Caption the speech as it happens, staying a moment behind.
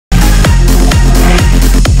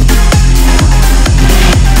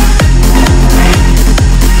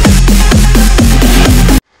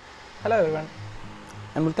Hello everyone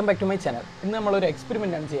and welcome back to my channel. ഇന്ന് നമ്മളൊരു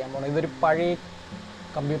experiment ആണ് ചെയ്യാൻ പോകുന്നത്. ഇതൊരു പഴയ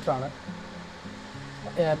കമ്പ്യൂട്ടറാണ്,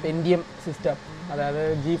 പെൻറ്റിയം സിസ്റ്റം, അതായത്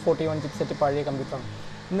G41 ചിപ്സെറ്റ് പഴയ കമ്പ്യൂട്ടറാണ്.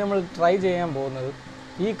 ഇന്ന് നമ്മൾ ട്രൈ ചെയ്യാൻ പോകുന്നത്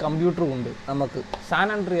ഈ കമ്പ്യൂട്ടർ കൊണ്ട് നമുക്ക് സാൻ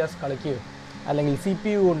ആൻഡ്രിയാസ് കളിക്കുകയോ അല്ലെങ്കിൽ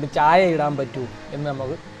CPU കൊണ്ട് ചായ ഇടാൻ പറ്റുമോ എന്ന്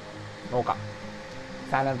നമുക്ക് നോക്കാം.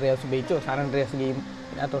 സാൻ ആൻഡ്രിയാസ് ഉപയോഗിച്ചോ, സാൻ ആൻഡ്രിയാസ് ഗെയിം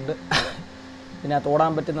ഇതിനകത്തുണ്ട്. ഇതിനകത്ത്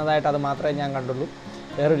ഓടാൻ പറ്റുന്നതായിട്ട് അത് മാത്രമേ ഞാൻ കണ്ടുള്ളൂ,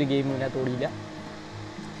 വേറൊരു ഗെയിമും ഇതിനകത്ത് ഓടിയില്ല.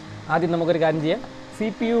 ആദ്യം നമുക്കൊരു കാര്യം ചെയ്യാം,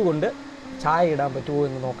 CPU കൊണ്ട് ചായ ഇടാൻ പറ്റുമോ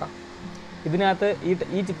എന്ന് നോക്കാം. ഇതിനകത്ത്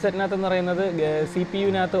ഈ ചിപ്സെറ്റിനകത്ത് എന്ന് പറയുന്നത്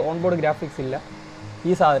CPU-നകത്ത് ഓൺബോർഡ് ഗ്രാഫിക്സ് ഇല്ല.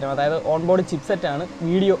 ഈ സാധനം, അതായത് ഓൺബോർഡ് ചിപ്സെറ്റാണ്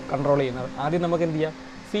വീഡിയോ കൺട്രോൾ ചെയ്യുന്നത്. ആദ്യം നമുക്ക് എന്ത് ചെയ്യാം,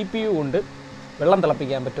 CPU കൊണ്ട് വെള്ളം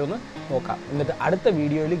തിളപ്പിക്കാൻ പറ്റുമെന്ന് നോക്കാം. എന്നിട്ട് അടുത്ത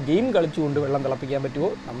വീഡിയോയിൽ ഗെയിം കളിച്ചുകൊണ്ട് വെള്ളം തിളപ്പിക്കാൻ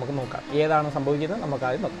പറ്റുമോ നമുക്ക് നോക്കാം. ഏതാണ് സംഭവിക്കുന്നത് നമുക്ക്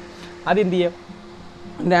ആദ്യം നോക്കാം. ആദ്യം എന്ത് ചെയ്യാം,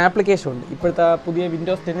 ഇതിൻ്റെ ആപ്ലിക്കേഷൻ ഉണ്ട്. ഇപ്പോഴത്തെ പുതിയ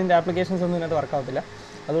വിൻഡോസ് 10-ൻ്റെ ആപ്ലിക്കേഷൻസ് ഒന്നും ഇതിനകത്ത് വർക്കാവത്തില്ല.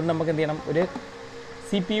 അതുകൊണ്ട് നമുക്ക് എന്ത് ചെയ്യണം, ഒരു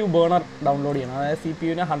CPU ബേണർ ഡൗൺലോഡ് ചെയ്യണം. അതായത്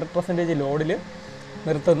CPU-നെ 100% ലോഡിൽ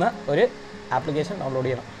നിർത്തുന്ന ഒരു ആപ്ലിക്കേഷൻ ഡൗൺലോഡ്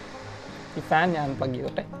ചെയ്യണം. ഈ ഫാൻ ഞാൻ പ്ലഗ്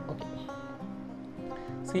ചെയ്തോട്ടെ. ഓക്കെ,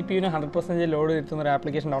 CPU-നെ 100% ലോഡ് നിർത്തുന്ന ഒരു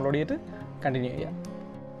ആപ്ലിക്കേഷൻ ഡൗൺലോഡ് ചെയ്തിട്ട് കണ്ടിന്യൂ ചെയ്യാം.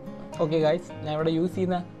 ഓക്കെ ഗൈസ്, ഞാൻ ഇവിടെ യൂസ്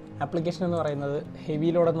ചെയ്യുന്ന ആപ്ലിക്കേഷൻ എന്ന് പറയുന്നത്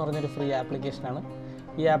ഹെവി ലോഡ് എന്ന് പറഞ്ഞൊരു ഫ്രീ ആപ്ലിക്കേഷനാണ്.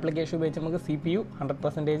 ഈ ആപ്ലിക്കേഷൻ ഉപയോഗിച്ച് നമുക്ക് CPU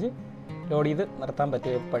 100% ലോഡ് ചെയ്ത് നിർത്താൻ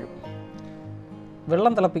പറ്റും. എപ്പോഴും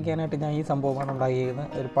വെള്ളം തിളപ്പിക്കാനായിട്ട് ഞാൻ ഈ സംഭവമാണ് ഉണ്ടാക്കിയിരിക്കുന്നത്.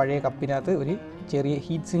 ഒരു പഴയ കപ്പിനകത്ത് ഒരു ചെറിയ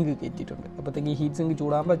ഹീറ്റ് സിങ്ക് കയറ്റിയിട്ടുണ്ട്. അപ്പോഴത്തേക്ക് ഈ ഹീറ്റ് സിങ്ക്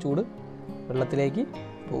ചൂടാകുമ്പോൾ ചൂട് വെള്ളത്തിലേക്ക്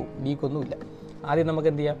പോകും, ലീക്കൊന്നുമില്ല. ആദ്യം നമുക്ക്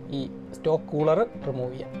എന്ത് ചെയ്യാം, ഈ സ്റ്റോക്ക് കൂളർ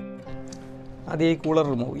റിമൂവ് ചെയ്യാം. ആദ്യം ഈ കൂളർ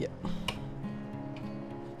റിമൂവ് ചെയ്യാം.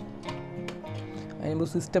 അതിന്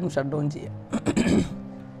സിസ്റ്റം ഷട്ട് ഡൗൺ ചെയ്യാം.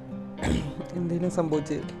 എന്തെങ്കിലും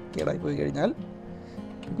സംഭവിച്ച് കേടായി പോയി കഴിഞ്ഞാൽ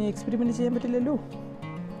പിന്നെ എക്സ്പെരിമെൻറ്റ് ചെയ്യാൻ പറ്റില്ലല്ലോ.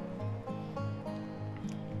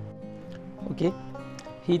 ഓക്കെ,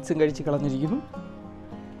 ഹീറ്റ് സിങ്ക് കഴിച്ച് കളഞ്ഞിരിക്കുന്നു.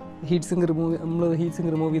 നമ്മൾ ഹീറ്റ്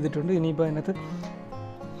സിങ്ക് റിമൂവ് ചെയ്തിട്ടുണ്ട്. ഇനിയിപ്പോൾ അതിനകത്ത്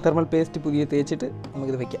തെർമൽ പേസ്റ്റ് പുതിയ തേച്ചിട്ട്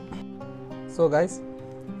നമുക്കിത് വയ്ക്കാം. സോ ഗൈസ്,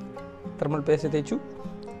 തെർമൽ പേസ്റ്റ് തേച്ചു.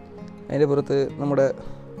 അതിൻ്റെ പുറത്ത് നമ്മുടെ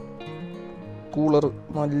കൂളർ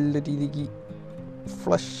നല്ല രീതിക്ക്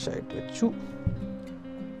ഫ്ലഷ് ആയിട്ട് വെച്ചു.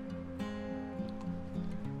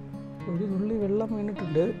 ഒരു തുള്ളി വെള്ളം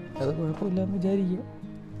വീണിട്ടുണ്ട്, അത് കുഴപ്പമില്ലാന്ന് വിചാരിക്കുക.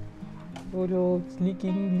 ഓരോ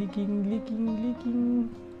leaking leaking leaking leaking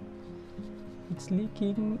it's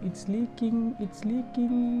leaking it's leaking it's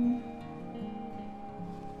leaking.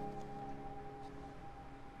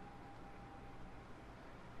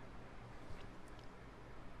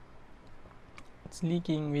 It's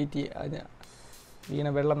leaking. Wait ചെയ്യുക, വീണ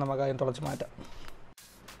വെള്ളം നമുക്ക് അതിന് തുടച്ച് മാറ്റാം.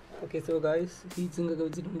 Okay, so guys, heat sink ഒക്കെ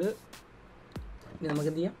വെച്ചിട്ടുണ്ട്. ഇനി നമുക്ക്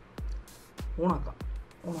എന്ത് ചെയ്യാം, ഓണാക്കാം.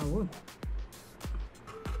 ഓണാകും.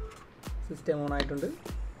 സിസ്റ്റം ഓണായിട്ടുണ്ട്.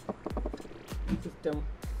 സിസ്റ്റം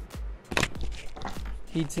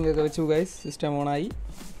ഹീറ്റ് സിങ്ക് ഒക്കെ വെച്ചു ഗൈസ്, സിസ്റ്റം ഓണായി.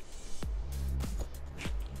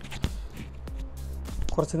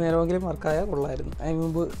 കുറച്ച് നേരമെങ്കിലും വർക്കായാൽ കൊള്ളായിരുന്നു. അതിന്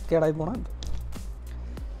മുമ്പ് കേടായി പോകണം.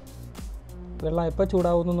 വെള്ളം എപ്പോൾ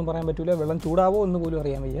ചൂടാവുമെന്നൊന്നും പറയാൻ പറ്റില്ല. വെള്ളം ചൂടാവോ എന്ന് പോലും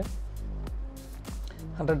അറിയാൻ വയ്യ.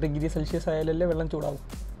 100 ഡിഗ്രി സെൽഷ്യസ് ആയാലല്ലേ വെള്ളം ചൂടാവും.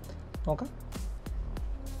 നോക്കാം.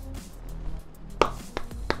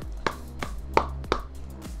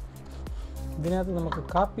 ഇതിനകത്ത് നമുക്ക്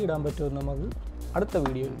കാപ്പി ഇടാൻ പറ്റുമെന്ന് നമുക്ക് അടുത്ത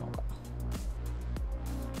വീഡിയോയിൽ നോക്കാം.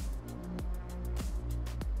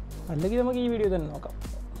 അല്ലെങ്കിൽ നമുക്ക് ഈ വീഡിയോ തന്നെ നോക്കാം.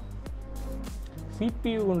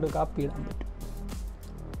 CPU കൊണ്ട് കാപ്പി ഇടാൻ പറ്റും.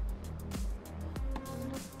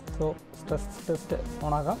 So stress test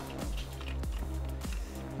ഓണാക്കാം.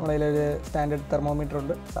 നമ്മുടെ കയ്യിലൊരു സ്റ്റാൻഡേർഡ് തെർമോമീറ്റർ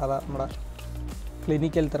ഉണ്ട്. സാധാ നമ്മുടെ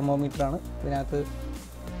ക്ലിനിക്കൽ തെർമോമീറ്ററാണ്. ഇതിനകത്ത്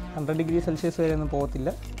 100 ഡിഗ്രി സെൽഷ്യസ് വരെ ഒന്നും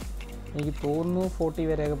പോകത്തില്ല. എനിക്ക് തോന്നുന്നു 40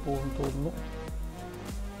 വരെയൊക്കെ പോകുമെന്ന് തോന്നുന്നു.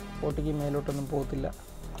 40ക്ക് മേലോട്ടൊന്നും പോകത്തില്ല.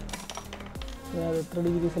 അത് എത്ര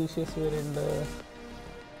ഡിഗ്രി സെൽഷ്യസ് വരെ ഉണ്ട്?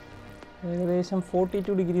 ഏകദേശം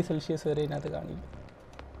 42 ഡിഗ്രി സെൽഷ്യസ് വരെ ഇതിനകത്ത് കാണിക്കും.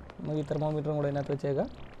 നമുക്ക് ഈ തെർമോമീറ്ററും കൂടെ ഇതിനകത്ത് വെച്ചേക്കാം.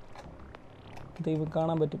 ദൈവം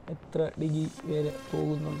കാണാൻ പറ്റും എത്ര ഡിഗ്രി വരെ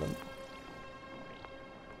പോകുന്നുണ്ടെന്ന്.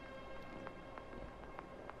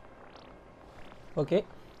 ഓക്കെ,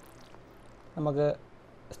 നമുക്ക്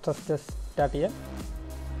സ്ട്രെസ് ടെസ്റ്റ് സ്റ്റാർട്ട് ചെയ്യാം.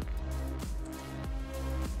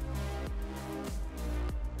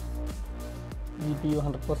 GPU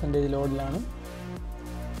 100% ലോഡിലാണ്.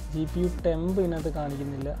 GPU ടെമ്പ് ഇതിനകത്ത്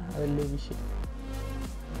കാണിക്കുന്നില്ല, അതല്ലേ വിഷയം.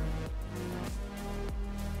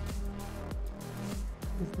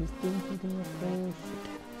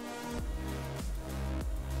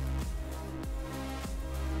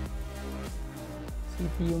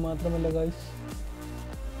 CPU മാത്രമല്ല ഗൈസ്,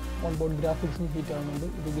 ഓൺബോർഡ് ഗ്രാഫിക്സും ഹീറ്റ് ആവുന്നുണ്ട്.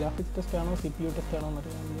 ഇത് ഗ്രാഫിക്സ് ടെസ്റ്റ് ആണോ CPU ടെസ്റ്റ് ആണോ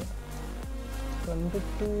എന്നറിയാമില്ല.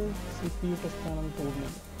 കണ്ടിട്ട് CPU ടെസ്റ്റ് ആണെന്ന്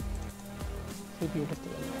തോന്നുന്നില്ല. CPU ടെസ്റ്റ്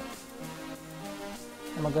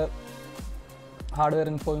നമുക്ക് ഹാർഡ്വെയർ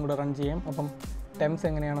ഇൻഫോയും കൂടെ റൺ ചെയ്യാം. അപ്പം ടെംസ്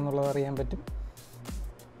എങ്ങനെയാണെന്നുള്ളത് അറിയാൻ പറ്റും.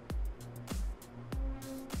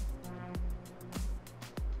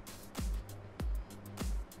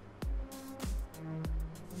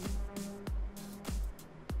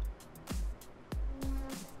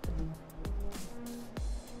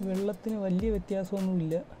 വെള്ളത്തിന് വലിയ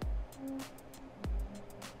വ്യത്യാസമൊന്നുമില്ല.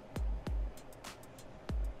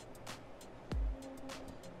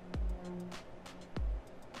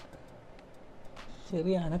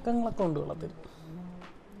 ചെറിയ അനക്കങ്ങളൊക്കെ ഉണ്ട് വെള്ളത്തിൽ.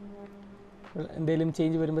 എന്തെങ്കിലും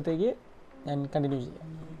ചേഞ്ച് വരുമ്പോഴത്തേക്ക് ഞാൻ കണ്ടിന്യൂ ചെയ്യാം.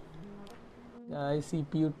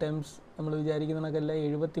 CPU ടെംസ് നമ്മൾ വിചാരിക്കുന്ന കണക്കല്ല,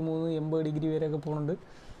 73-80 ഡിഗ്രി വരെയൊക്കെ പോകുന്നുണ്ട്.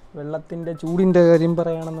 വെള്ളത്തിൻ്റെ ചൂടിൻ്റെ കാര്യം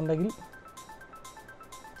പറയുകയാണെന്നുണ്ടെങ്കിൽ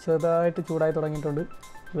ചെറുതായിട്ട് ചൂടായി തുടങ്ങിയിട്ടുണ്ട്.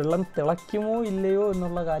 വെള്ളം തിളയ്ക്കുമോ ഇല്ലയോ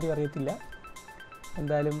എന്നുള്ള കാര്യം അറിയത്തില്ല.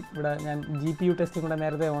 എന്തായാലും ഇവിടെ ഞാൻ GPU ടെസ്റ്റും കൂടെ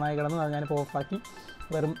നേരത്തെ ഓണായി കിടന്നു. അത് ഞാനിപ്പോൾ ഓഫാക്കി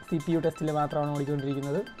വെറും CPU ടെസ്റ്റിൽ മാത്രമാണ്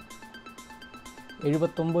ഓടിക്കൊണ്ടിരിക്കുന്നത്.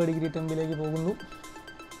 79 ഡിഗ്രി ടെമ്പിലേക്ക് പോകുന്നു.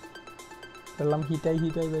 വെള്ളം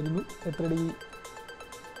ഹീറ്റായി വരുന്നു. എത്ര ഡിഗ്രി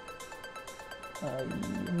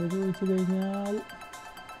എന്ന് ചോദിച്ചു കഴിഞ്ഞാൽ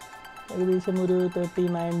ഏകദേശം ഒരു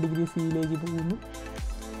 39 ഡിഗ്രി സിയിലേക്ക് പോകുന്നു.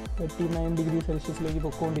 39 ഡിഗ്രി സെൽഷ്യസിലേക്ക്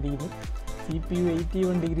പൊയ്ക്കൊണ്ടിരിക്കുന്നു. CPU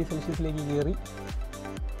 81 ഡിഗ്രി സെൽഷ്യസിലേക്ക് കയറി.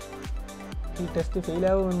 ഈ ടെസ്റ്റ്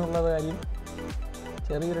ഫെയിലാവുമെന്നുള്ള കാര്യം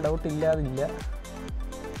ചെറിയൊരു ഡൗട്ട് ഇല്ലാതില്ല.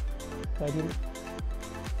 കാര്യം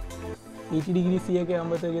 80 ഡിഗ്രി സി ഒക്കെ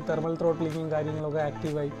ആകുമ്പോഴത്തേക്ക് തെർമൽ ത്രോട്ട്ലിങ്ങും കാര്യങ്ങളൊക്കെ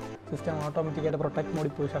ആക്റ്റീവായി സിസ്റ്റം ഓട്ടോമാറ്റിക്കായിട്ട് പ്രൊട്ടക്ട്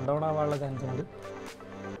മോഡിൽ പോയി ഷട്ട് ഡൗൺ ആവാനുള്ള ചാൻസ് ഉണ്ട്.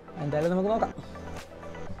 എന്തായാലും നമുക്ക് നോക്കാം.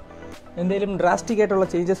 എന്തെങ്കിലും ഡ്രാസ്റ്റിക് ആയിട്ടുള്ള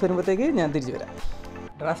ചേഞ്ചസ് വരുമ്പോഴത്തേക്ക് ഞാൻ തിരിച്ചു വരാം.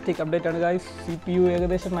 ഡ്രാസ്റ്റിക് അപ്ഡേറ്റ് ആണ് ഗായ്സ്. CPU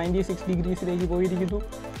ഏകദേശം 96 ഡിഗ്രീസിലേക്ക് പോയിരിക്കുന്നു.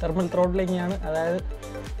 തെർമൽ ത്രോട്ട്ലിംഗ് ആണ്, അതായത്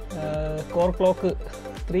കോർ ക്ലോക്ക്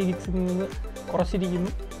 3 ഗിഗ്സിൽ നിന്ന്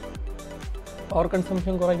കുറച്ചിരിക്കുന്നു. പവർ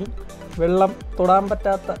കൺസംഷൻ കുറയ്ക്കും. വെള്ളം തൊടാൻ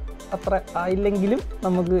പറ്റാത്ത അത്ര ആയില്ലെങ്കിലും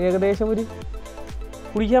നമുക്ക് ഏകദേശം ഒരു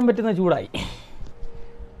കുടിക്കാൻ പറ്റുന്ന ചൂടായി.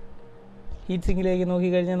 ഹീറ്റ് സിങ്കിലേക്ക്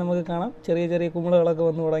നോക്കിക്കഴിഞ്ഞാൽ നമുക്ക് കാണാം ചെറിയ കുമിളകളൊക്കെ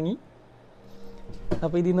വന്നു തുടങ്ങി.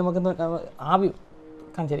 അപ്പോൾ ഇതിൽ നമുക്ക് ആവി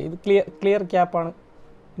കാണിച്ചാൽ ഇത് ക്ലിയർ ക്യാപ്പാണ്.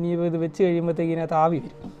 ഇനിയിപ്പോൾ ഇത് വെച്ച് കഴിയുമ്പോഴത്തേക്ക് ഇതിനകത്ത് ആവി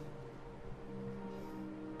വരും.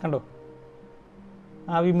 കണ്ടോ,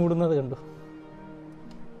 ആവി മൂടുന്നത് കണ്ടോ.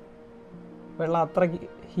 വെള്ളം അത്രയ്ക്ക്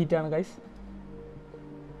ഹീറ്റാണ് ഗൈസ്.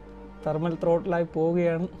 തെർമൽ ത്രോട്ടിലായി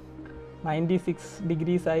പോവുകയാണ്. 96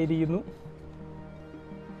 ഡിഗ്രീസ് ആയിരിക്കുന്നു.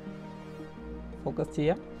 ഫോക്കസ്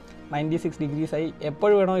ചെയ്യാം. 96 ഡിഗ്രീസായി.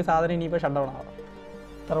 എപ്പോഴും വേണോ ഈ സാധനം ഇനിയിപ്പോൾ ഷട്ട് ഡൗൺ ആവാം.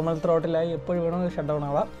 തെർമൽ ത്രോട്ടിലായി എപ്പോഴും വേണോ ഷട്ട് ഡൗൺ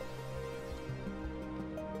ആവാം.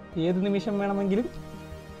 ഏത് നിമിഷം വേണമെങ്കിലും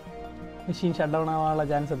മെഷീൻ ഷട്ട് ഡൗൺ ആവാനുള്ള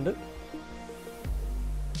ചാൻസ് ഉണ്ട്.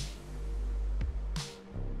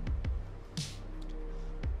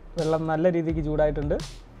 വെള്ളം നല്ല രീതിക്ക് ചൂടായിട്ടുണ്ട്.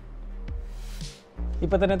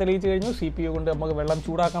 ഇപ്പം തന്നെ തെളിയിച്ചു കഴിഞ്ഞു. CPU കൊണ്ട് നമുക്ക് വെള്ളം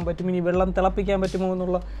ചൂടാക്കാൻ പറ്റും. ഇനി വെള്ളം തിളപ്പിക്കാൻ പറ്റുമോ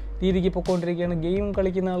എന്നുള്ള രീതിക്ക് പൊയ്ക്കൊണ്ടിരിക്കുകയാണ്. ഗെയിം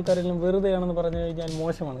കളിക്കുന്ന ആൾക്കാരെല്ലാം വെറുതെയാണെന്ന് പറഞ്ഞു കഴിഞ്ഞാൽ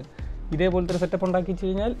മോശമാണ്. ഇതേപോലത്തെ ഒരു സെറ്റപ്പ് ഉണ്ടാക്കി വെച്ച്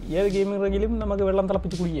കഴിഞ്ഞാൽ ഏത് ഗെയിമിലെങ്കിലും നമുക്ക് വെള്ളം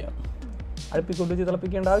തിളപ്പിച്ച് കുടിക്കാം. അടുപ്പിക്കൊണ്ടിച്ച്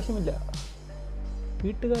തിളപ്പിക്കേണ്ട ആവശ്യമില്ല.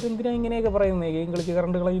 വീട്ടുകാരെന്തിനാണ് ഇങ്ങനെയൊക്കെ പറയുന്നത്? ഗെയിം കളിച്ച്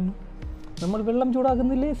കറണ്ട് കളയുന്നു, നമ്മൾ വെള്ളം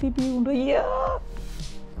ചൂടാക്കുന്നില്ലേ CPU കൊണ്ട്.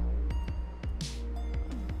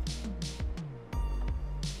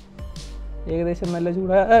 ഏകദേശം നല്ല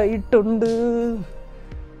ചൂടായിട്ടുണ്ട്.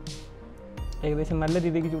 ഏകദേശം നല്ല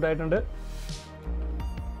രീതിക്ക് ചൂടായിട്ടുണ്ട്.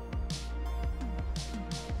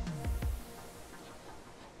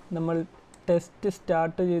 നമ്മൾ ടെസ്റ്റ്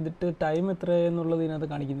സ്റ്റാർട്ട് ചെയ്തിട്ട് ടൈം എത്ര എന്നുള്ളത് ഇതിനകത്ത്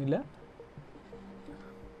കാണിക്കുന്നില്ല.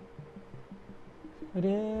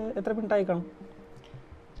 ഒരു എത്ര മിനിറ്റായി കാണും?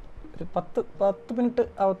 ഒരു 10 മിനിറ്റ്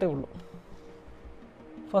ആവത്തേ ഉള്ളൂ.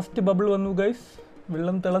 ഫസ്റ്റ് ബബിൾ വന്നു ഗൈസ്.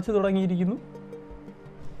 വെള്ളം തിളച്ച് തുടങ്ങിയിരിക്കുന്നു.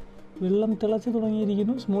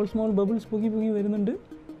 സ്മോൾ ബബിൾസ് പൊങ്ങി വരുന്നുണ്ട്.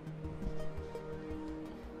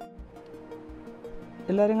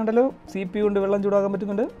 എല്ലാവരും കണ്ടല്ലോ, CPU കൊണ്ട് വെള്ളം ചൂടാക്കാൻ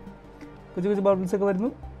പറ്റുന്നുണ്ട്. കൊച്ചു ബബിൾസൊക്കെ വരുന്നു.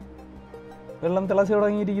 വെള്ളം തിളച്ച്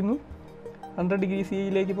തുടങ്ങിയിരിക്കുന്നു. 100 ഡിഗ്രി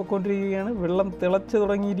സിയിലേക്ക് പൊയ്ക്കൊണ്ടിരിക്കുകയാണ്. വെള്ളം തിളച്ച്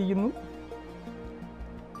തുടങ്ങിയിരിക്കുന്നു.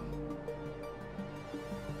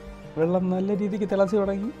 വെള്ളം നല്ല രീതിക്ക് തിളച്ച്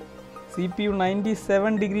തുടങ്ങി. CPU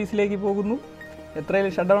 97 ഡിഗ്രീസിലേക്ക് പോകുന്നു.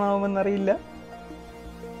 എത്രയും ഷട്ട് ഡൗൺ ആകുമെന്നറിയില്ല.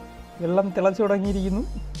 വെള്ളം തിളച്ച് തുടങ്ങിയിരിക്കുന്നു.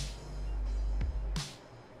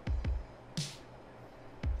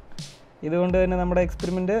 ഇതുകൊണ്ട് തന്നെ നമ്മുടെ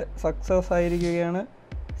എക്സ്പെരിമെൻറ്റ് സക്സസ് ആയിരിക്കുകയാണ്.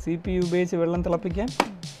 CPU ഉപയോഗിച്ച് വെള്ളം തിളപ്പിക്കാൻ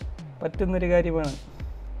പറ്റുന്നൊരു കാര്യമാണ്.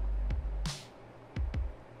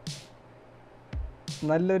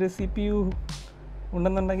 നല്ലൊരു CPU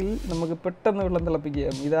ഉണ്ടെന്നുണ്ടെങ്കിൽ നമുക്ക് പെട്ടെന്ന് വെള്ളം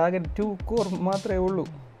തിളപ്പിക്കാം. ഇതാകെ 2 കോർ മാത്രമേ ഉള്ളൂ.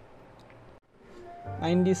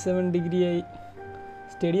 97 ഡിഗ്രിയായി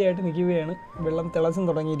സ്റ്റഡി ആയിട്ട് നിൽക്കുകയാണ്. വെള്ളം തിളച്ചും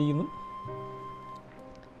തുടങ്ങിയിരിക്കുന്നു.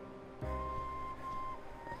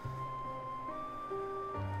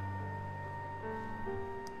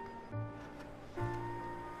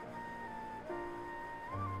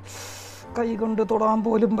 കൈ കൊണ്ട് തൊടാൻ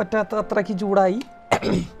പോലും പറ്റാത്ത അത്രയ്ക്ക് ചൂടായി.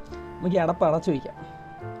 നമുക്ക് അടപ്പ് അടച്ചു വയ്ക്കാം.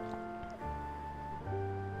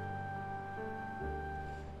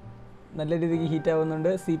 നല്ല രീതിക്ക് ഹീറ്റ് ആവുന്നുണ്ട്.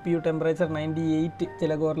 CPU ടെമ്പറേച്ചർ 98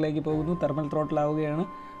 ചില കോറിലേക്ക് പോകുന്നു. തെർമൽ ത്രോട്ടിലാവുകയാണ്.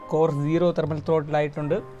 Core 0 thermal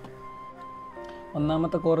ത്രോട്ടിലായിട്ടുണ്ട്.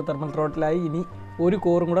 ഒന്നാമത്തെ കോറ് തെർമൽ ത്രോട്ടിലായി. ഇനി ഒരു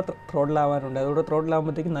കോറും കൂടെ ത്രോട്ടിലാവാനുണ്ട്. അതുകൊണ്ട്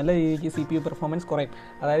ത്രോട്ടിലാകുമ്പോഴത്തേക്ക് നല്ല രീതിക്ക് CPU പെർഫോമൻസ് കുറയും.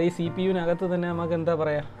 അതായത് ഈ CPUവിനകത്ത് തന്നെ നമുക്ക് എന്താ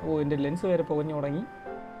പറയുക, എൻ്റെ ലെൻസ് വരെ പുകഞ്ഞു തുടങ്ങി.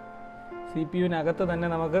 CPUവിനകത്ത് തന്നെ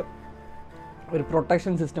നമുക്ക് ഒരു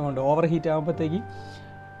പ്രൊട്ടക്ഷൻ സിസ്റ്റം ഉണ്ട്. ഓവർ ഹീറ്റ് ആകുമ്പോഴത്തേക്ക്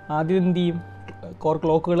ആദ്യം എന്ത് ചെയ്യും, കോർ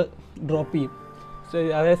ക്ലോക്കുകൾ ഡ്രോപ്പ് ചെയ്യും.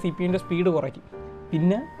 അതായത് CPUവിൻ്റെ സ്പീഡ് കുറയ്ക്കും.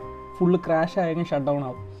 പിന്നെ ഫുള്ള് ക്രാഷ് ആയെങ്കിൽ ഷട്ട് ഡൗൺ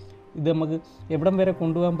ആവും. ഇത് നമുക്ക് എവിടം വരെ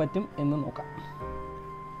കൊണ്ടുപോകാൻ പറ്റും എന്ന് നോക്കാം.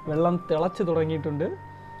 വെള്ളം തിളച്ച് തുടങ്ങിയിട്ടുണ്ട്.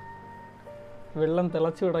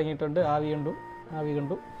 ആവി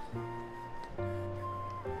കണ്ടു.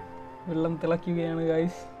 വെള്ളം തിളയ്ക്കുകയാണ്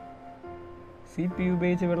ഗൈസ്. CPU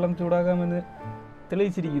ഉപയോഗിച്ച് വെള്ളം ചൂടാക്കാമെന്ന്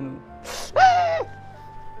തെളിയിച്ചിരിക്കുന്നു.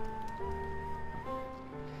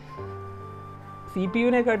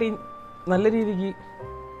 CPUവിനെക്കാട്ടി നല്ല രീതിക്ക്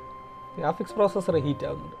ഗ്രാഫിക്സ് പ്രോസസ്സർ ഹീറ്റ്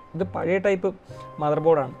ആകുന്നുണ്ട്. ഇത് പഴയ ടൈപ്പ് മദർ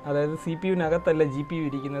ബോർഡാണ്. അതായത് CPUവിനകത്തല്ല GPU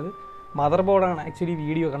ഇരിക്കുന്നത്. മദർ ബോർഡാണ് ആക്ച്വലി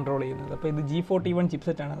വീഡിയോ കൺട്രോൾ ചെയ്യുന്നത്. അപ്പോൾ ഇത് G41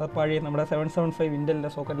 ചിപ്സെറ്റാണ്. അത് പഴയ നമ്മുടെ 775 ഇൻ്റലിൻ്റെ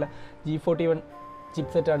സോക്കറ്റിലെ G41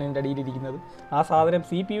 ചിപ്സെറ്റാണ് ഇതിൻ്റെ അടിയിലിരിക്കുന്നത്. ആ സാധനം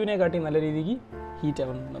CPUവിനെക്കാട്ടി നല്ല രീതിക്ക് ഹീറ്റ്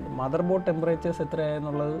ആവുന്നുണ്ട്. മദർ ബോർഡ് ടെമ്പറേച്ചേഴ്സ്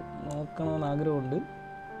എത്രയാണെന്നുള്ളത് നോക്കണമെന്ന് ആഗ്രഹമുണ്ട്.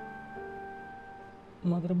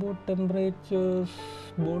 മദർ ബോർഡ് ടെമ്പറേച്ചേഴ്സ്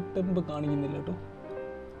ടെമ്പ് കാണിക്കുന്നില്ല കേട്ടോ.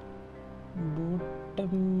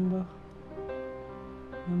 Temp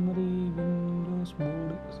memory Windows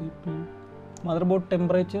board CPU mother board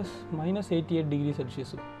temperatures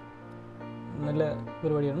 -88°C. നല്ല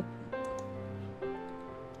പരിപാടിയാണ്.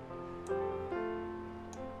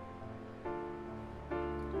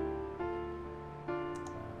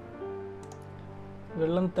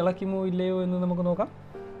 വെള്ളം തിളയ്ക്കുമോ ഇല്ലയോ എന്ന് നമുക്ക് നോക്കാം.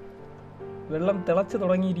 വെള്ളം തിളച്ച്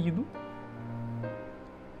തുടങ്ങിയിരിക്കുന്നു.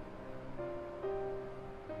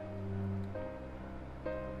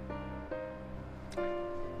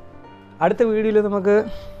 അടുത്ത വീഡിയോയിൽ നമുക്ക്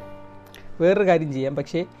വേറൊരു കാര്യം ചെയ്യാം.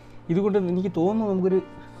 പക്ഷേ ഇതുകൊണ്ട് എനിക്ക് തോന്നുന്നു നമുക്കൊരു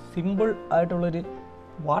സിമ്പിൾ ആയിട്ടുള്ളൊരു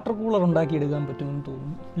വാട്ടർ കൂളർ ഉണ്ടാക്കിയെടുക്കാൻ പറ്റുമെന്ന്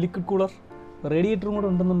തോന്നുന്നു. ലിക്വിഡ് കൂളർ റേഡിയേറ്ററും കൂടെ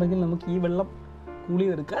ഉണ്ടെന്നുണ്ടെങ്കിൽ നമുക്ക് ഈ വെള്ളം കൂളി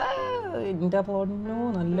എടുക്കാം. എൻ്റെ പൊന്നോ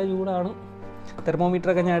നല്ല ചൂടാണ്.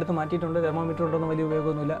 തെർമോമീറ്ററൊക്കെ ഞാൻ എടുത്ത് മാറ്റിയിട്ടുണ്ട്. തെർമോമീറ്റർ ഉണ്ടോന്നും വലിയ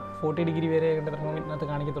ഉപയോഗമൊന്നുമില്ല. 40 ഡിഗ്രി വരെ എൻ്റെ തെർമോമീറ്ററിനകത്ത്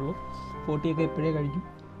കാണിക്കത്തുള്ളൂ. 40 ഇപ്പോഴേ കഴിക്കും.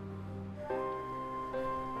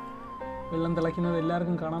 വെള്ളം തിളയ്ക്കുന്നത്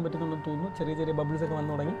എല്ലാവർക്കും കാണാൻ പറ്റുന്നുണ്ടെന്ന് തോന്നുന്നു. ചെറിയ ചെറിയ ബബിൾസൊക്കെ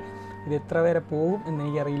വന്നു തുടങ്ങി. ഇത് എത്ര വരെ പോകും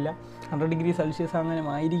എന്നെനിക്കറിയില്ല. 100°C അങ്ങനെ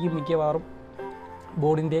ആയിരിക്കും മിക്കവാറും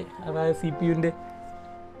ബോർഡിൻ്റെ, അതായത് CPUവിൻ്റെ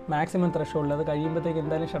മാക്സിമം ത്രഷോൾഡ്. അത് കഴിയുമ്പോഴത്തേക്ക്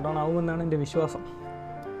എന്തായാലും ഷട്ട് ഡൗൺ ആകുമെന്നാണ് എൻ്റെ വിശ്വാസം.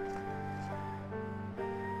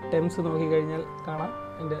 ടെംസ് നോക്കിക്കഴിഞ്ഞാൽ കാണാം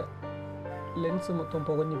എൻ്റെ ലെൻസ് മൊത്തം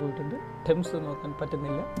പുകഞ്ഞു പോയിട്ടുണ്ട്. ടെംസ് നോക്കാൻ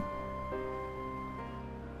പറ്റുന്നില്ല.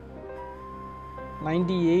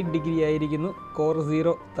 98° ആയിരിക്കുന്നു. Core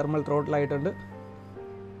 0 thermal ത്രോട്ടിലായിട്ടുണ്ട്.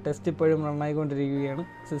 ടെസ്റ്റ് ഇപ്പോഴും റണ്ണായിക്കൊണ്ടിരിക്കുകയാണ്.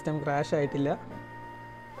 സിസ്റ്റം ക്രാഷ് ആയിട്ടില്ല.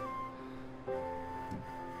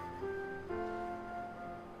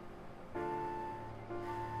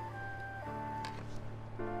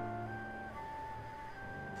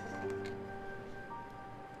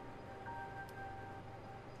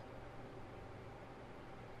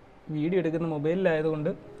 വീഡിയോ എടുക്കുന്ന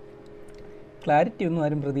മൊബൈലിലായതുകൊണ്ട് ക്ലാരിറ്റി ഒന്നും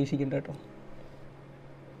ആരും പ്രതീക്ഷിക്കണ്ട കേട്ടോ.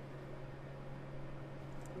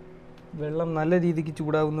 വെള്ളം നല്ല രീതിക്ക്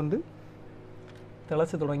ചൂടാകുന്നുണ്ട്.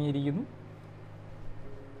 തിളച്ച് തുടങ്ങിയിരിക്കുന്നു.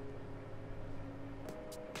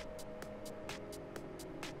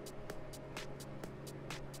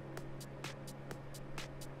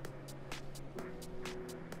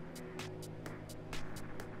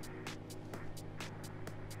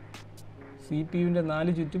 CPUവിൻ്റെ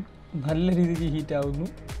 4 ചുറ്റും നല്ല രീതിക്ക് ഹീറ്റ് ആവുന്നു.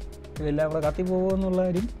 ഇതെല്ലാം കൂടെ കത്തിപ്പോകുമെന്നുള്ള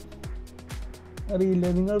കാര്യം അറിയില്ല.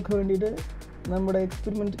 നിങ്ങൾക്ക് വേണ്ടിയിട്ട് നമ്മുടെ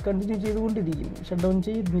എക്സ്പെരിമെൻറ്റ് കണ്ടിന്യൂ ചെയ്തുകൊണ്ടിരിക്കുന്നു. ഷട്ട് ഡൗൺ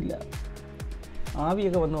ചെയ്യുന്നില്ല.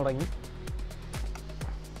 ആവിയൊക്കെ വന്നു തുടങ്ങി.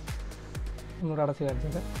 ഒന്നുകൂടെ അടച്ച്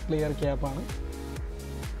കാണിച്ചത് ക്ലിയർ ക്യാപ്പാണ്.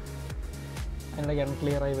 അതിനിടയ്ക്കാണ്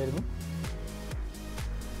ക്ലിയറായി വരുന്നു.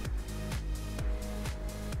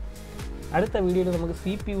 അടുത്ത വീഡിയോയിൽ നമുക്ക്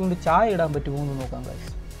CPU കൊണ്ട് ചായ ഇടാൻ പറ്റുമോ എന്ന് നോക്കാം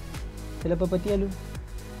ഗൈസ്. ചിലപ്പോൾ പറ്റിയാലും.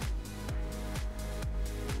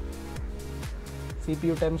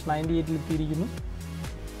 CPU ടൈംസ് 98 എത്തിയിരിക്കുന്നു.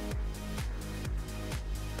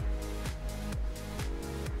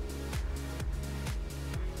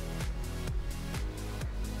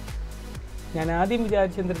 ഞാൻ ആദ്യം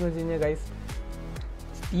വിചാരിച്ചെന്തെന്ന് വെച്ച് കഴിഞ്ഞാൽ ഗൈസ്,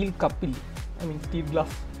 സ്റ്റീൽ കപ്പിൽ സ്റ്റീൽ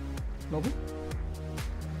ഗ്ലാസ് നോക്കൂ,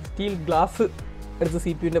 സ്റ്റീൽ ഗ്ലാസ് എടുത്ത്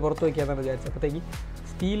CPUവിൻ്റെ പുറത്ത് വയ്ക്കാമെന്നാണ് വിചാരിച്ചത്. അപ്പോഴത്തേക്ക്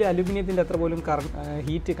സ്റ്റീൽ അലുമിനിയത്തിൻ്റെ അത്ര പോലും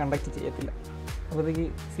ഹീറ്റ് കണ്ടക്ട് ചെയ്യത്തില്ല. അപ്പോഴത്തേക്ക്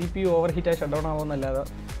CPU ഓവർ ഹീറ്റായി ഷട്ട് ഡൗൺ ആവുമെന്നല്ലാതെ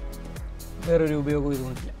വേറൊരു ഉപയോഗവും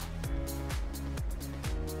ഇതുകൊണ്ടില്ല.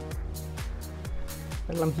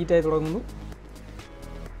 വെള്ളം ഹീറ്റായി തുടങ്ങുന്നു.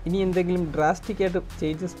 ഇനി എന്തെങ്കിലും ഡ്രാസ്റ്റിക്കായിട്ട്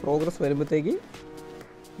ചേഞ്ചസ് പ്രോഗ്രസ് വരുമ്പോഴത്തേക്ക്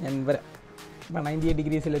ഞാൻ വരാം. 98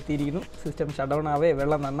 ഡിഗ്രീസിൽ എത്തിയിരിക്കുന്നു. സിസ്റ്റം ഷട്ട് ഡൗൺ ആവേ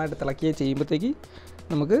വെള്ളം നന്നായിട്ട് തിളക്കുകയോ ചെയ്യുമ്പോഴത്തേക്ക്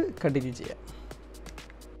നമുക്ക് കണ്ടിന്യൂ ചെയ്യാം.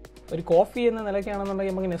 ഒരു കോഫി എന്ന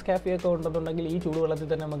നിലയ്ക്കാണെന്നുണ്ടെങ്കിൽ നമുക്ക് നെസ്കാഫെ ഒക്കെ ഉണ്ടെന്നുണ്ടെങ്കിൽ ഈ ചൂടുവെള്ളത്തിൽ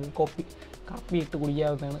തന്നെ നമുക്ക് കാപ്പി ഇട്ട്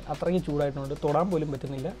കുടിക്കാവുന്നതാണ്. അത്രയ്ക്ക് ചൂടായിട്ടുണ്ട്, തൊടാൻ പോലും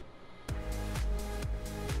പറ്റുന്നില്ല.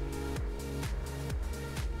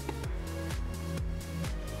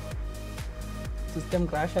 സിസ്റ്റം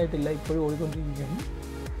ക്രാഷ് ആയിട്ടില്ല, ഇപ്പോഴും ഓടിക്കൊണ്ടിരിക്കുകയാണ്.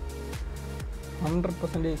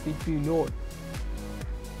 100% CPU ലോഡ്.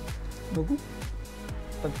 നോക്കൂ,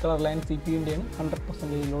 റെഡ് കളർ ലൈൻ CPUവിൻ്റെയാണ്.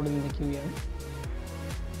 100% ലോഡിൽ നിൽക്കുകയാണ്.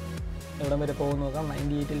 എവിടം വരെ പോകുമെന്ന് നോക്കാം.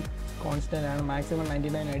 98-ൽ കോൺസ്റ്റൻ്റ് ആണ്. മാക്സിമം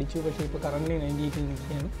 99 അടിച്ചു, പക്ഷേ ഇപ്പോൾ കറൻ്റ് 98-ൽ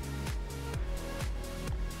നിൽക്കുകയാണ്.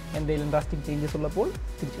 എന്തെങ്കിലും ഡ്രാസ്റ്റിക് ചേഞ്ചസ് ഉള്ളപ്പോൾ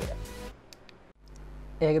തിരിച്ചു വരാം.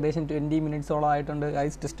 ഏകദേശം 20 മിനിറ്റ്സോളം ആയിട്ടുണ്ട്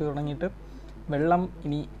ഐസ് ടെസ്റ്റ് തുടങ്ങിയിട്ട്. വെള്ളം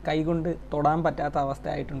ഇനി കൈകൊണ്ട് തൊടാൻ പറ്റാത്ത അവസ്ഥ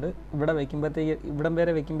ആയിട്ടുണ്ട്. ഇവിടം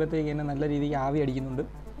വരെ വയ്ക്കുമ്പോഴത്തേക്ക് തന്നെ നല്ല രീതിക്ക് ആവി അടിക്കുന്നുണ്ട്.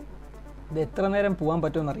 ഇത് എത്ര നേരം പോകാൻ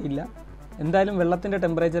പറ്റുമെന്ന് അറിയില്ല. എന്തായാലും വെള്ളത്തിൻ്റെ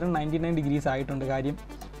ടെമ്പറേച്ചർ 99 ഡിഗ്രീസ് ആയിട്ടുണ്ട്. കാര്യം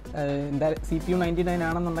എന്തായാലും CPU 99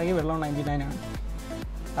 ആണെന്നുണ്ടെങ്കിൽ വെള്ളം 99 ആണ്.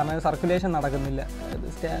 കാരണം സർക്കുലേഷൻ നടക്കുന്നില്ല,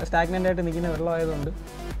 സ്റ്റാഗ്നൻ്റ് ആയിട്ട് നിൽക്കുന്ന വെള്ളമായതുകൊണ്ട്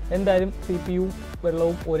എന്തായാലും CPU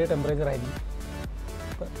വെള്ളവും ഒരേ ടെമ്പറേച്ചർ ആയിരിക്കും.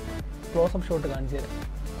 ക്ലോസപ്പ് ഷോട്ട് കാണിച്ചു തരാം.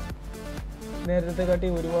 നേരത്തെ കാട്ടി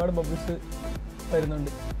ഒരുപാട് ബബിൾസ്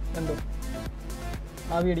വരുന്നുണ്ട്, കണ്ടോ,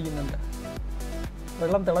 ആവി അടിക്കുന്നുണ്ട്.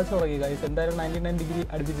 വെള്ളം തിളച്ചു തുടങ്ങി ഗൈസ്. എന്തായാലും 99 ഡിഗ്രി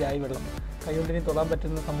അടുപ്പിച്ചായി വെള്ളം. കൈകൊണ്ടിനി തൊടാൻ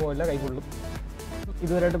പറ്റുന്ന സംഭവമല്ല, കൈകൊള്ളും.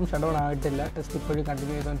 ഇതുവരെയായിട്ടും ഷട്ട് ഡൗൺ ആയിട്ടില്ല. ടെസ്റ്റ് ഇപ്പോഴും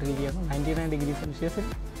കണ്ടിന്യൂ ചെയ്തുകൊണ്ടിരിക്കുകയാണ്. 99 ഡിഗ്രി സെൽഷ്യസിൽ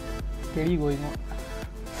സ്റ്റഡി ഗോയിങ് ഓൺ.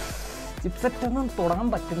 ചിപ്സെറ്റൊന്നും തൊടാൻ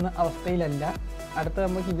പറ്റുന്ന അവസ്ഥയിലല്ല. അടുത്ത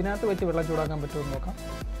നമുക്ക് ഇതിനകത്ത് വെച്ച് വെള്ളം ചൂടാക്കാൻ പറ്റുമെന്ന് നോക്കാം.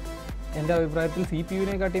 എൻ്റെ അഭിപ്രായത്തിൽ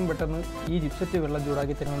CPUവിനെക്കാട്ടിയും പെട്ടെന്ന് ഈ ചിപ്സെറ്റ് വെള്ളം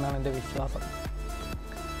ചൂടാക്കി തരുമെന്നാണ് എൻ്റെ വിശ്വാസം.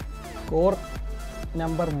 കോർ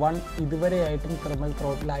നമ്പർ 1 ഇതുവരെയായിട്ടും തെർമൽ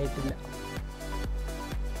ത്രോട്ടിലായിട്ടില്ല.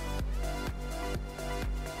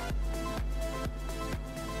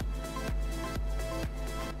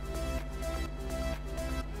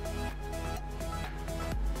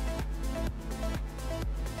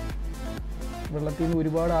 വെള്ളത്തിൽ നിന്ന്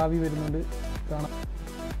ഒരുപാട് ആവി വരുന്നുണ്ട്, കാണാം.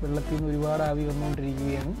 വെള്ളത്തിൽ നിന്ന് ഒരുപാട് ആവി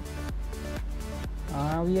വന്നുകൊണ്ടിരിക്കുകയാണ്.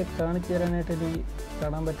 ആവിയെ കാണിച്ചു തരാനായിട്ട് എനിക്ക്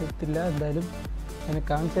കാണാൻ പറ്റത്തില്ല. എന്തായാലും അതിനെ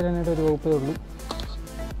കാണിച്ചു തരാനായിട്ട് ഒരു വകുപ്പേ ഉള്ളൂ.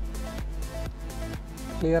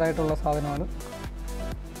 ക്ലിയർ ആയിട്ടുള്ള സാധനമാണ്.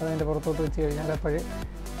 അതതിൻ്റെ പുറത്തോട്ട് വെച്ച് കഴിഞ്ഞാൽ അപ്പോഴേ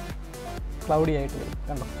ക്ലൗഡി ആയിട്ട് വരും,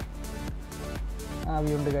 കണ്ടോ.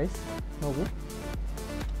 ആവിയുണ്ട് ഗൈസ്, നോക്കൂ.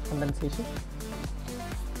 കണ്ടൻസേഷൻ,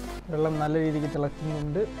 വെള്ളം നല്ല രീതിക്ക്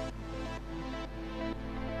തിളയ്ക്കുന്നുണ്ട്.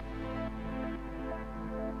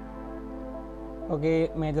 ഓക്കെ,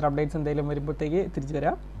 മേജർ അപ്ഡേറ്റ്സ് എന്തെങ്കിലും വരുമ്പോഴത്തേക്ക് തിരിച്ചു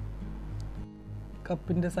വരാം.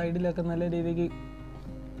 കപ്പിൻ്റെ സൈഡിലൊക്കെ നല്ല രീതിക്ക്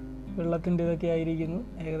വെള്ളത്തിൻ്റെ ഇതൊക്കെ ആയിരിക്കുന്നു.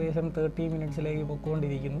 ഏകദേശം 30 മിനിറ്റ്സിലേക്ക്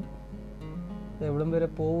പൊയ്ക്കൊണ്ടിരിക്കുന്നു. എവിടം വരെ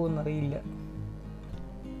പോകുമെന്നറിയില്ല.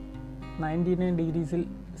 99 ഡിഗ്രീസിൽ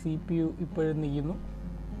CPU ഇപ്പോഴും നിൽക്കുന്നു.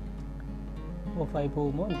 ഓഫായി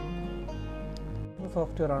പോകുമ്പോൾ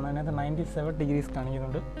സോഫ്റ്റ്വെയർ ആണ്, അതിനകത്ത് 97 ഡിഗ്രീസ്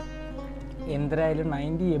കാണിക്കുന്നുണ്ട്. എന്തായാലും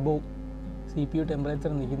 90 എബോവ് CPU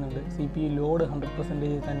ടെമ്പറേച്ചർ നിൽക്കുന്നുണ്ട്. CPU ലോഡ് 100%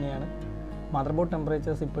 തന്നെയാണ്. മദർ ബോർഡ്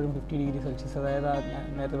ടെമ്പറേച്ചേഴ്സ് ഇപ്പോഴും 50 ഡിഗ്രി സെൽഷ്യസ്, അതായത് ഞാൻ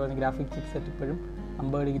നേരത്തെ പറഞ്ഞ ഗ്രാഫിക് ചിപ്സെറ്റ് ഇപ്പോഴും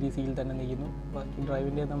 50 ഡിഗ്രി സിയിൽ തന്നെ നിൽക്കുന്നു. ബാക്കി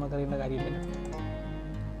ഡ്രൈവിൻ്റെ നമുക്കറിയേണ്ട കാര്യമില്ല.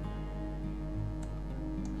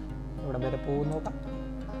 ഇവിടെ വരെ പോകും നോക്കാം.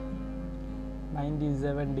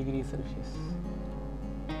 97 ഡിഗ്രി സെൽഷ്യസ്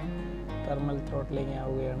തെർമൽ ത്രോട്ടിലിംഗ്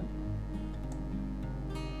ആവുകയാണ്.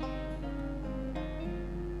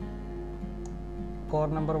 കോർ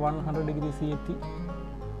നമ്പർ 100 ഡിഗ്രി സി എത്തി.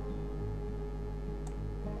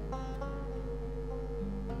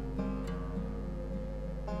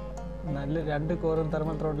 നല്ല 2 കോറും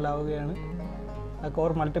തെർമൽ ത്രോട്ടിലാവുകയാണ്. ആ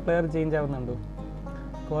കോർ മൾട്ടിപ്ലെയർ ചേഞ്ച് ആവുന്നുണ്ടോ?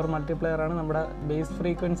 കോർ മൾട്ടിപ്ലെയർ ആണ്. നമ്മുടെ ബേസ്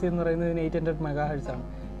ഫ്രീക്വൻസി എന്ന് പറയുന്നത് 800 MHz ആണ്.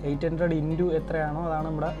 800 ഇൻറ്റു എത്രയാണോ അതാണ്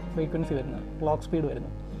നമ്മുടെ ഫ്രീക്വൻസി വരുന്നത്, ക്ലോക്ക് സ്പീഡ്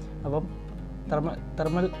വരുന്നത്. അപ്പം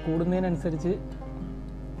തെർമൽ കൂടുന്നതിനനുസരിച്ച്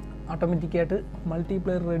ഓട്ടോമാറ്റിക്കായിട്ട്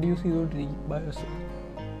മൾട്ടിപ്ലെയർ റെഡ്യൂസ് ചെയ്തുകൊണ്ടിരിക്കും ബയോസ്.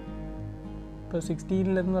 ഇപ്പോൾ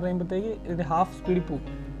 16 പറയുമ്പോഴത്തേക്ക് ഇതിൻ്റെ ഹാഫ് സ്പീഡിൽ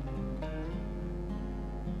പോകും.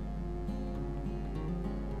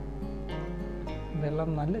 വെള്ളം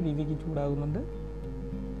നല്ല രീതിക്ക് ചൂടാകുന്നുണ്ട്.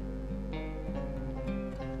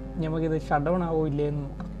 നമുക്കിത് ഷട്ട് ഡൗൺ ആവോ ഇല്ലേ എന്ന്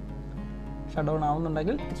നോക്കാം. ഷട്ട് ഡൗൺ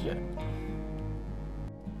ആവുന്നുണ്ടെങ്കിൽ തിരിച്ചു വരാം.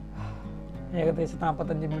 ഏകദേശം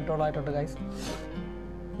 45 മിനിറ്റോളമായിട്ടുണ്ട് ഗൈസ്.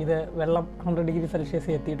 ഇത് വെള്ളം 100 ഡിഗ്രി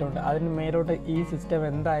സെൽഷ്യസ് എത്തിയിട്ടുണ്ട്. അതിന് മേലോട്ട് ഈ സിസ്റ്റം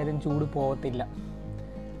എന്തായാലും ചൂട് പോകത്തില്ല.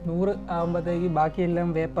 100 ആകുമ്പോഴത്തേക്ക് ബാക്കിയെല്ലാം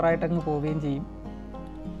വേപ്പറായിട്ടങ്ങ് പോവുകയും ചെയ്യും.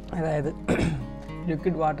 അതായത്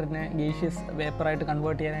ലിക്വിഡ് വാട്ടറിനെ ഗേഷ്യസ് വേപ്പറായിട്ട്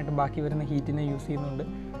കൺവേർട്ട് ചെയ്യാനായിട്ട് ബാക്കി വരുന്ന ഹീറ്റിനെ യൂസ് ചെയ്യുന്നുണ്ട്.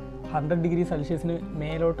 100 ഡിഗ്രി സെൽഷ്യസിന്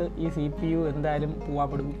മേലോട്ട് ഈ CPU എന്തായാലും പോകാൻ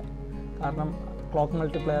പെടും. കാരണം ക്ലോക്ക്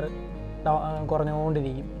മൾട്ടിപ്ലയർ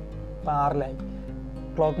കുറഞ്ഞുകൊണ്ടിരിക്കും. ഇപ്പോൾ 6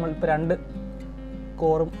 ക്ലോക്ക് ഇപ്പോൾ 2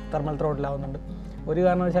 കോറും തെർമൽ ത്രോട്ടിലാവുന്നുണ്ട്. ഒരു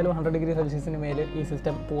കാരണവശാലും 100 ഡിഗ്രി സെൽഷ്യസിന് മേലെ ഈ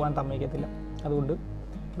സിസ്റ്റം പോകാൻ സമ്മതിക്കത്തില്ല. അതുകൊണ്ട്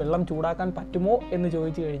വെള്ളം ചൂടാക്കാൻ പറ്റുമോ എന്ന്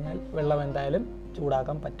ചോദിച്ചു കഴിഞ്ഞാൽ വെള്ളം എന്തായാലും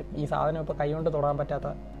ചൂടാക്കാൻ പറ്റും. ഈ സാധനം ഇപ്പോൾ കൈകൊണ്ട് തൊടാൻ പറ്റാത്ത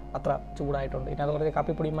അത്ര ചൂടായിട്ടുണ്ട്. ഇതിനകത്ത് കുറച്ച്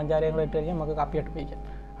കാപ്പിപ്പൊടിയും പഞ്ചാരയും കൂടെ ഇട്ട് കഴിഞ്ഞാൽ നമുക്ക് കാപ്പിയായിട്ട് ഉപയോഗിക്കാം.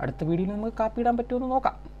 അടുത്ത വീഡിയോയിൽ നമുക്ക് കാപ്പി ഇടാൻ പറ്റുമെന്ന്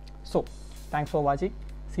നോക്കാം. So thanks for watching.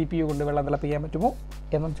 CPU കൊണ്ട് വെള്ളം തിളപ്പിക്കാൻ പറ്റുമോ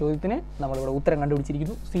എന്ന ചോദ്യത്തിന് നമ്മളിവിടെ ഉത്തരം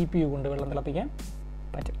കണ്ടുപിടിച്ചിരിക്കുന്നു. CPU കൊണ്ട് വെള്ളം തിളപ്പിക്കാൻ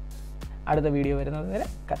പറ്റും. അടുത്ത വീഡിയോ വരുന്നത് വരെ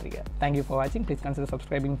കാത്തിരിക്കുക. Thank you for watching. Please consider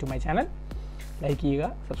subscribing to my channel. Like ചെയ്യുക,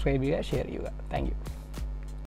 സബ്സ്ക്രൈബ് ചെയ്യുക, ഷെയർ ചെയ്യുക. Thank you.